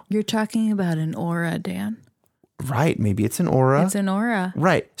saw. You're talking about an aura, Dan. Right. Maybe it's an aura. It's an aura.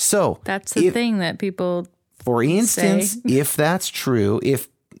 Right. So that's the thing that people for instance, say. If that's true, if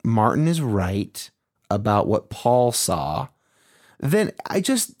Martin is right about what Paul saw, then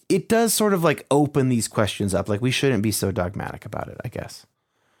it does sort of like open these questions up. Like we shouldn't be so dogmatic about it, I guess.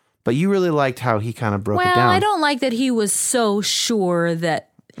 But you really liked how he kind of broke it down. Well, I don't like that he was so sure that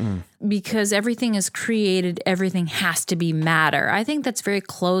because everything is created, everything has to be matter. I think that's very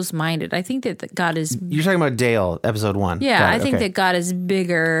closed-minded. I think that God is... You're talking about Dale, episode 1. Yeah, I think that God is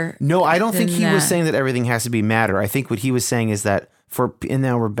bigger. No, I don't think he was saying that everything has to be matter. I think what he was saying is that and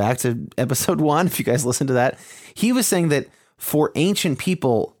now we're back to episode 1. If you guys listen to that, he was saying that for ancient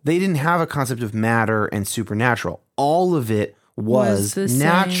people, they didn't have a concept of matter and supernatural. All of it was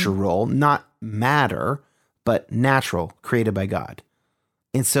natural, not matter, but natural, created by God.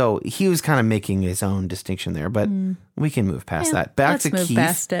 And so he was kind of making his own distinction there, but we can move past that. Back to Keith.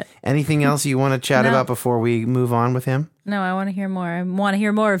 Past it. Anything else you want to chat about before we move on with him? No, I want to hear more. I want to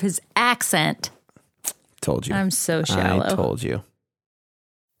hear more of his accent. Told you. I'm so shallow. I told you.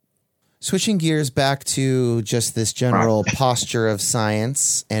 Switching gears back to just this general posture of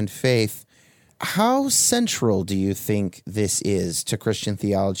science and faith, how central do you think this is to Christian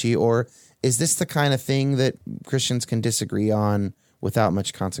theology, or is this the kind of thing that Christians can disagree on without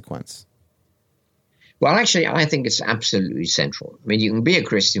much consequence? Well, actually, I think it's absolutely central. I mean, you can be a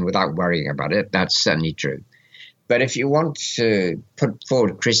Christian without worrying about it. That's certainly true. But if you want to put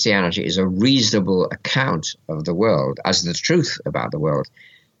forward Christianity as a reasonable account of the world, as the truth about the world,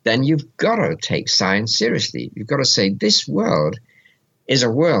 then you've got to take science seriously. You've got to say this world is a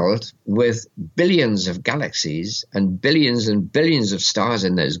world with billions of galaxies and billions of stars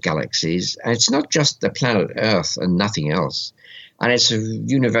in those galaxies. And it's not just the planet Earth and nothing else. And it's a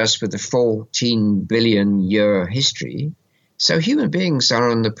universe with a 14 billion year history. So human beings are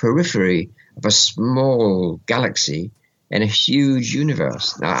on the periphery of a small galaxy in a huge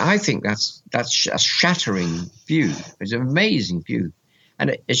universe. Now, I think that's a shattering view. It's an amazing view.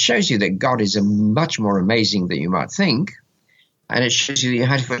 And it shows you that God is much more amazing than you might think. And it shows you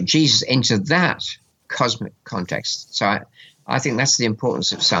how to put Jesus into that cosmic context. So I think that's the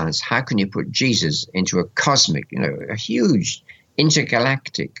importance of science. How can you put Jesus into a cosmic, a huge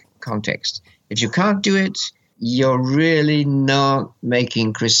intergalactic context? If you can't do it, you're really not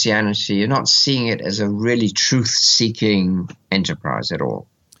making Christianity, you're not seeing it as a really truth-seeking enterprise at all.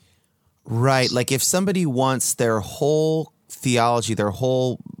 Right. Like if somebody wants their whole theology, their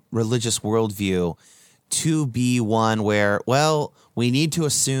whole religious worldview to be one where, well, we need to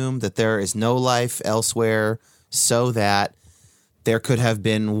assume that there is no life elsewhere so that there could have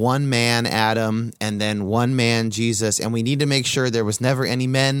been one man, Adam, and then one man, Jesus, and we need to make sure there was never any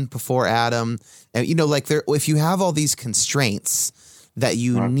men before Adam. And, if you have all these constraints that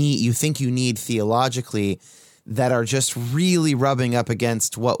you think you need theologically that are just really rubbing up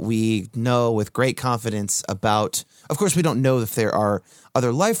against what we know with great confidence about, of course, we don't know if there are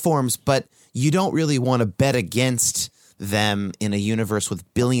other life forms, but you don't really want to bet against them in a universe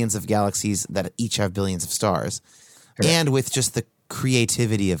with billions of galaxies that each have billions of stars. Correct. And with just the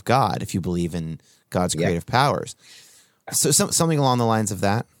creativity of God, if you believe in God's creative powers. So something along the lines of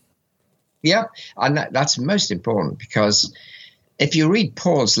that. Yeah, and that's most important, because if you read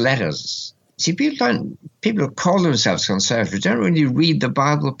Paul's letters, see, people who call themselves conservative don't really read the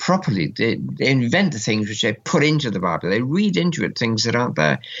Bible properly. They invent the things which they put into the Bible. They read into it things that aren't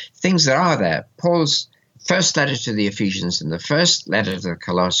there. Things that are there. Paul's first letter to the Ephesians and the first letter to the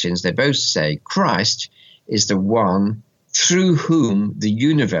Colossians, they both say Christ is the one through whom the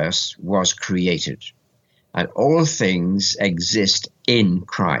universe was created. And all things exist in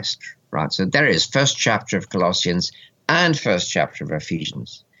Christ. Right? So there is first chapter of Colossians and first chapter of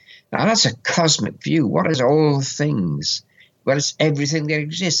Ephesians. Now, that's a cosmic view. What is all things? Well, it's everything that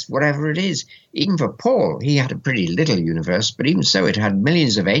exists, whatever it is. Even for Paul, he had a pretty little universe, but even so, it had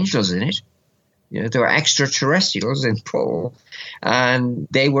millions of angels in it. There were extraterrestrials in Paul, and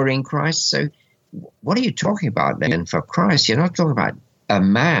they were in Christ. So what are you talking about then for Christ? You're not talking about a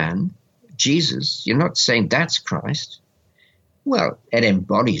man, Jesus. You're not saying that's Christ. Well, it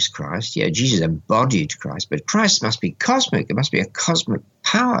embodies Christ. Yeah, Jesus embodied Christ, but Christ must be cosmic. It must be a cosmic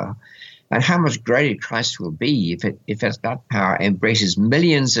power. And how much greater Christ will be if that power embraces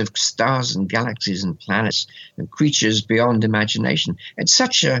millions of stars and galaxies and planets and creatures beyond imagination. It's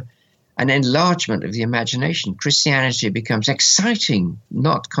such an enlargement of the imagination. Christianity becomes exciting,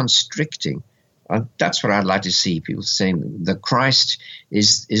 not constricting. That's what I'd like to see people saying. The Christ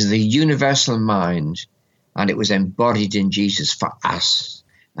is the universal mind, and it was embodied in Jesus for us.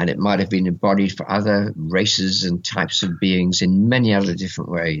 And it might have been embodied for other races and types of beings in many other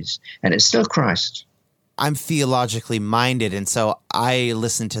different ways. And it's still Christ. I'm theologically minded, and so I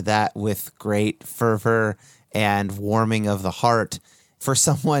listen to that with great fervor and warming of the heart. For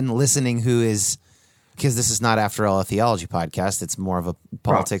someone listening who is, because this is not, after all, a theology podcast, it's more of a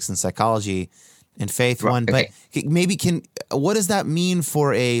politics and psychology and faith one. Okay. But maybe what does that mean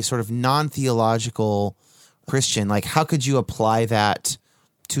for a sort of non-theological Christian? Like, how could you apply that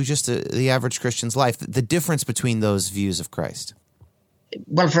to just the average Christian's life, the difference between those views of Christ?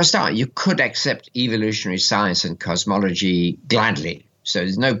 Well, for a start, you could accept evolutionary science and cosmology gladly. So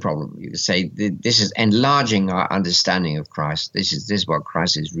there's no problem. You can say this is enlarging our understanding of Christ. This is what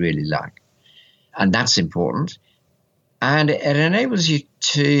Christ is really like. And that's important. And it enables you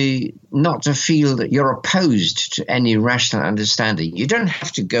to not to feel that you're opposed to any rational understanding. You don't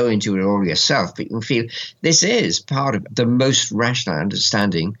have to go into it all yourself, but you can feel this is part of the most rational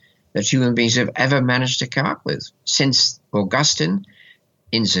understanding that human beings have ever managed to come up with. Since Augustine,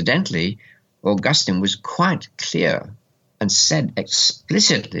 incidentally, Augustine was quite clear and said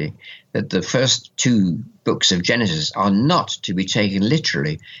explicitly that the first two books of Genesis are not to be taken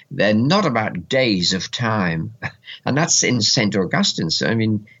literally. They're not about days of time. And that's in St. Augustine. So, I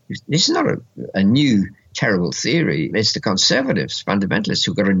mean, this is not a new, terrible theory. It's the conservatives, fundamentalists,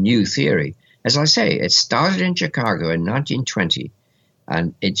 who got a new theory. As I say, it started in Chicago in 1920.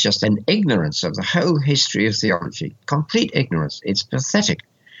 And it's just an ignorance of the whole history of theology, complete ignorance. It's pathetic.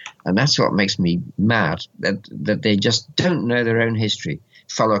 And that's what makes me mad, that they just don't know their own history.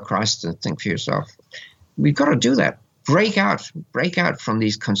 Follow Christ and think for yourself. We've got to do that. Break out from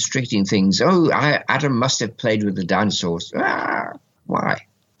these constricting things. Oh, Adam must have played with the dinosaurs. Why?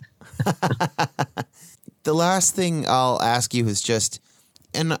 The last thing I'll ask you is just,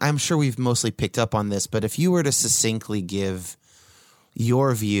 and I'm sure we've mostly picked up on this, but if you were to succinctly give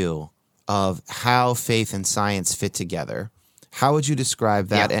your view of how faith and science fit together, how would you describe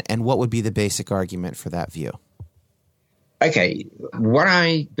that, and what would be the basic argument for that view? Okay, what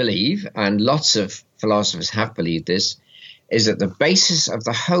I believe, and lots of philosophers have believed this, is that the basis of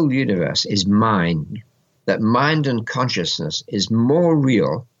the whole universe is mind, that mind and consciousness is more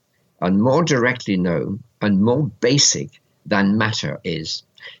real and more directly known and more basic than matter is.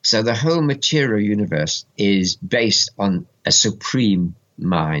 So the whole material universe is based on a supreme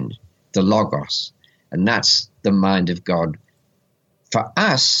mind, the Logos, and that's the mind of God. For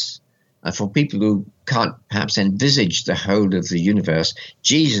us, and for people who can't perhaps envisage the whole of the universe,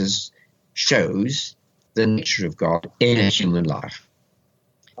 Jesus shows the nature of God in a human life.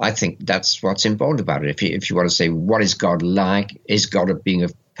 I think that's what's important about it. If you want to say, what is God like? Is God a being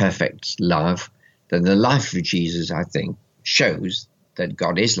of perfect love? Then the life of Jesus, I think, shows that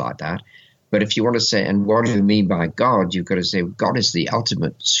God is like that. But if you want to say, and what do you mean by God? You've got to say, God is the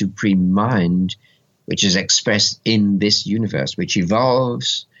ultimate supreme mind, which is expressed in this universe, which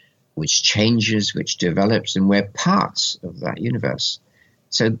evolves, which changes, which develops, and we're parts of that universe.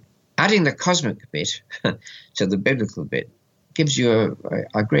 So adding the cosmic bit to the biblical bit gives you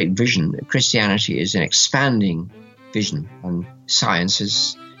a great vision. Christianity is an expanding vision, and science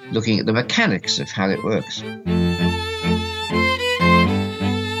is looking at the mechanics of how it works. Man,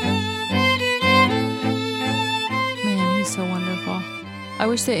 he's so wonderful. I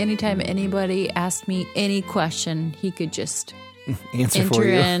wish that anytime anybody asked me any question, he could just Answer for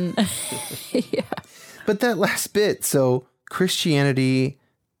you. in. Yeah. But that last bit, so Christianity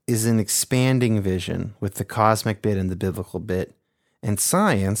is an expanding vision with the cosmic bit and the biblical bit, and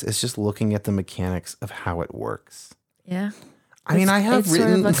science is just looking at the mechanics of how it works. Yeah. I mean, I have it's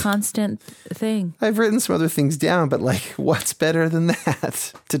written sort of a constant thing. I've written some other things down, but like, what's better than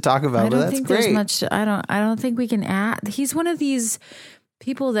that to talk about? I don't That's think great. there's much. I don't think we can add. He's one of these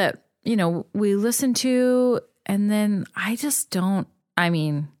people that we listen to, and then I just don't. I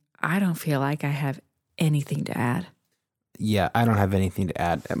mean, I don't feel like I have anything to add. Yeah, I don't have anything to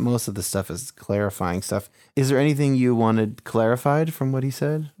add. Most of the stuff is clarifying stuff. Is there anything you wanted clarified from what he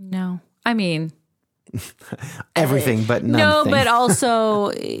said? No, I mean. Everything, but nothing. No, but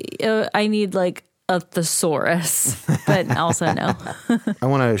also I need like a thesaurus, but also no. I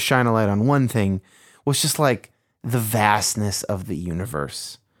want to shine a light on one thing, was just like the vastness of the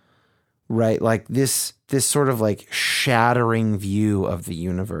universe, right? Like this sort of like shattering view of the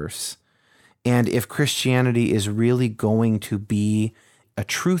universe. And if Christianity is really going to be a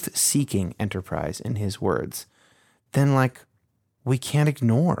truth-seeking enterprise, in his words, then like we can't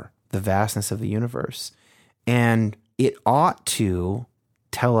ignore the vastness of the universe. And it ought to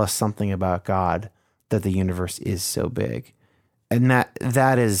tell us something about God, that the universe is so big. And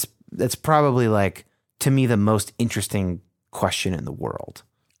that's probably like, to me, the most interesting question in the world.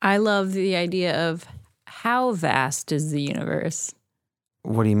 I love the idea of how vast is the universe?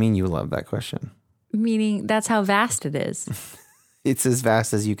 What do you mean you love that question? Meaning that's how vast it is. It's as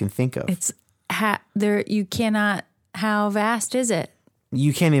vast as you can think of. It's you cannot, how vast is it?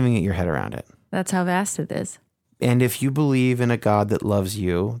 You can't even get your head around it. That's how vast it is. And if you believe in a God that loves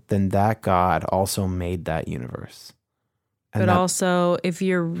you, then that God also made that universe. And but also, if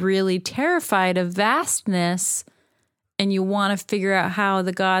you're really terrified of vastness and you want to figure out how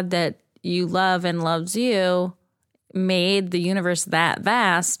the God that you love and loves you made the universe that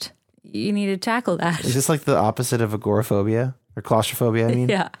vast, you need to tackle that. Is this like the opposite of agoraphobia? or claustrophobia, I mean.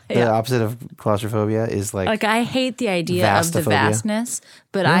 Yeah, The yeah. opposite of claustrophobia is like I hate the idea of the Vastophobia. vastness,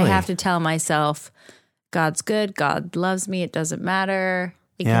 but I Really? have to tell myself, God's good. God loves me. It doesn't matter.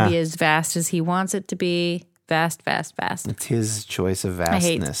 It Yeah. can be as vast as he wants it to be. Vast, vast, vast. it's his choice of I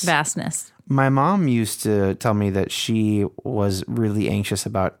hate vastness. vastness. My mom used to tell me that she was really anxious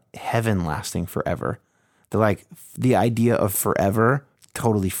about heaven lasting forever. The idea of forever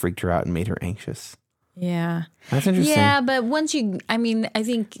totally freaked her out and made her anxious. Yeah. That's interesting. Yeah, but once you, I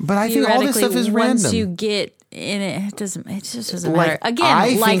think, But I think all this stuff is once random. you get in it, it just doesn't Like, matter. Again, I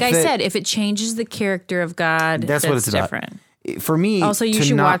like think I that- said, if it changes the character of God, That's what it's about. different. For me, Also, you to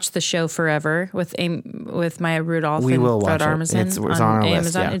should not- watch the show Forever with Maya Rudolph We and will Fred watch it. Armisen It's on on our list,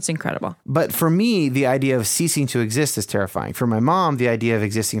 Amazon. yeah. It's incredible. But for me, the idea of ceasing to exist is terrifying. For my mom, the idea of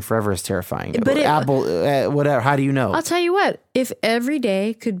existing forever is terrifying. But Apple, whatever. How do you know? I'll tell you what, if every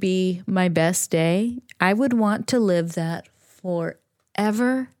day could be my best day, I would want to live that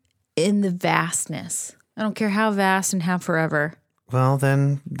forever in the vastness. I don't care how vast and how forever. Well,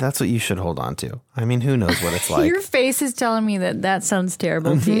 then that's what you should hold on to. I mean, who knows what it's like? Your face is telling me that sounds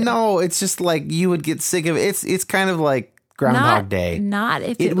terrible to you. No, it's just like you would get sick of it. It's kind of like Groundhog Day. Not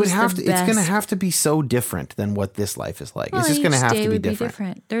if It it would was have the to. It's going to best. have to be so different than what this life is like. Well, it's just going to each have day to be would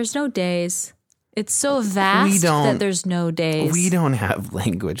different. There's no days. It's so vast that there's no days. We don't have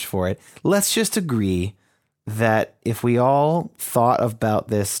language for it. Let's just agree that if we all thought about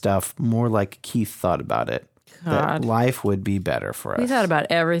this stuff more like Keith thought about it, that God. life would be better for us. We thought about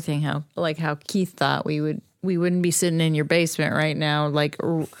everything. How Keith thought we wouldn't be sitting in your basement right now, like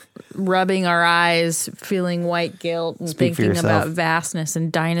rubbing our eyes, feeling white guilt, and Speak for thinking yourself. about vastness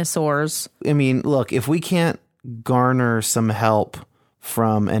and dinosaurs. I mean, look, if we can't garner some help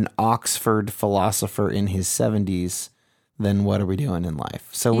from an Oxford philosopher in his 70s, then what are we doing in life?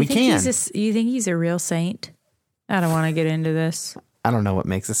 So we can. You think he's a real saint? I don't want to get into this. I don't know what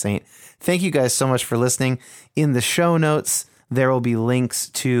makes a saint. Thank you guys so much for listening. In the show notes, there will be links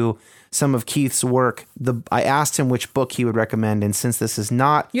to some of Keith's work. I asked him which book he would recommend, and since this is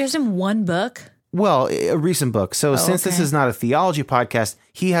not, You have some one book? well, a recent book. So since this okay. is not a theology podcast,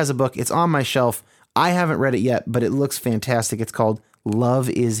 he has a book. It's on my shelf. I haven't read it yet, but it looks fantastic. It's called Love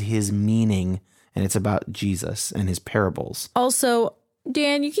is His Meaning, and it's about Jesus and his parables. Also,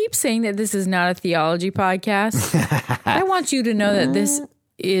 Dan, you keep saying that this is not a theology podcast. I want you to know that this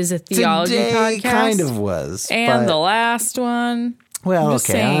is a theology Today podcast. kind of was. And but- the last one. Well, I'm just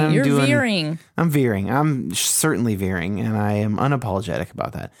okay. saying, you're doing- veering. I'm veering. I'm certainly veering, and I am unapologetic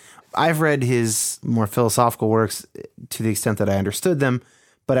about that. I've read his more philosophical works to the extent that I understood them,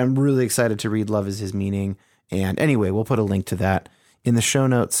 but I'm really excited to read Love is His Meaning. And anyway, we'll put a link to that in the show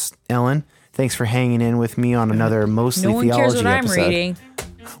notes. Ellen, thanks for hanging in with me on another mostly No one theology cares what episode. I'm reading.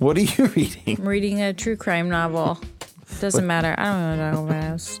 What are you reading? I'm reading a true crime novel. Doesn't matter. I don't know what I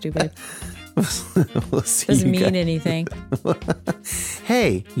know. It's stupid. We'll see Doesn't you mean guys. anything.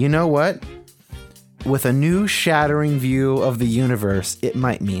 Hey, you know what? With a new shattering view of the universe, it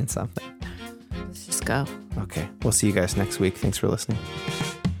might mean something. Let's just go. Okay, we'll see you guys next week. Thanks for listening.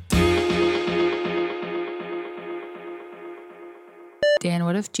 Dan,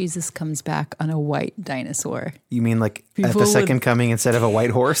 what if Jesus comes back on a white dinosaur? You mean like at People the would- second coming instead of a white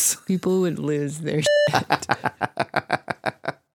horse? People would lose their shit.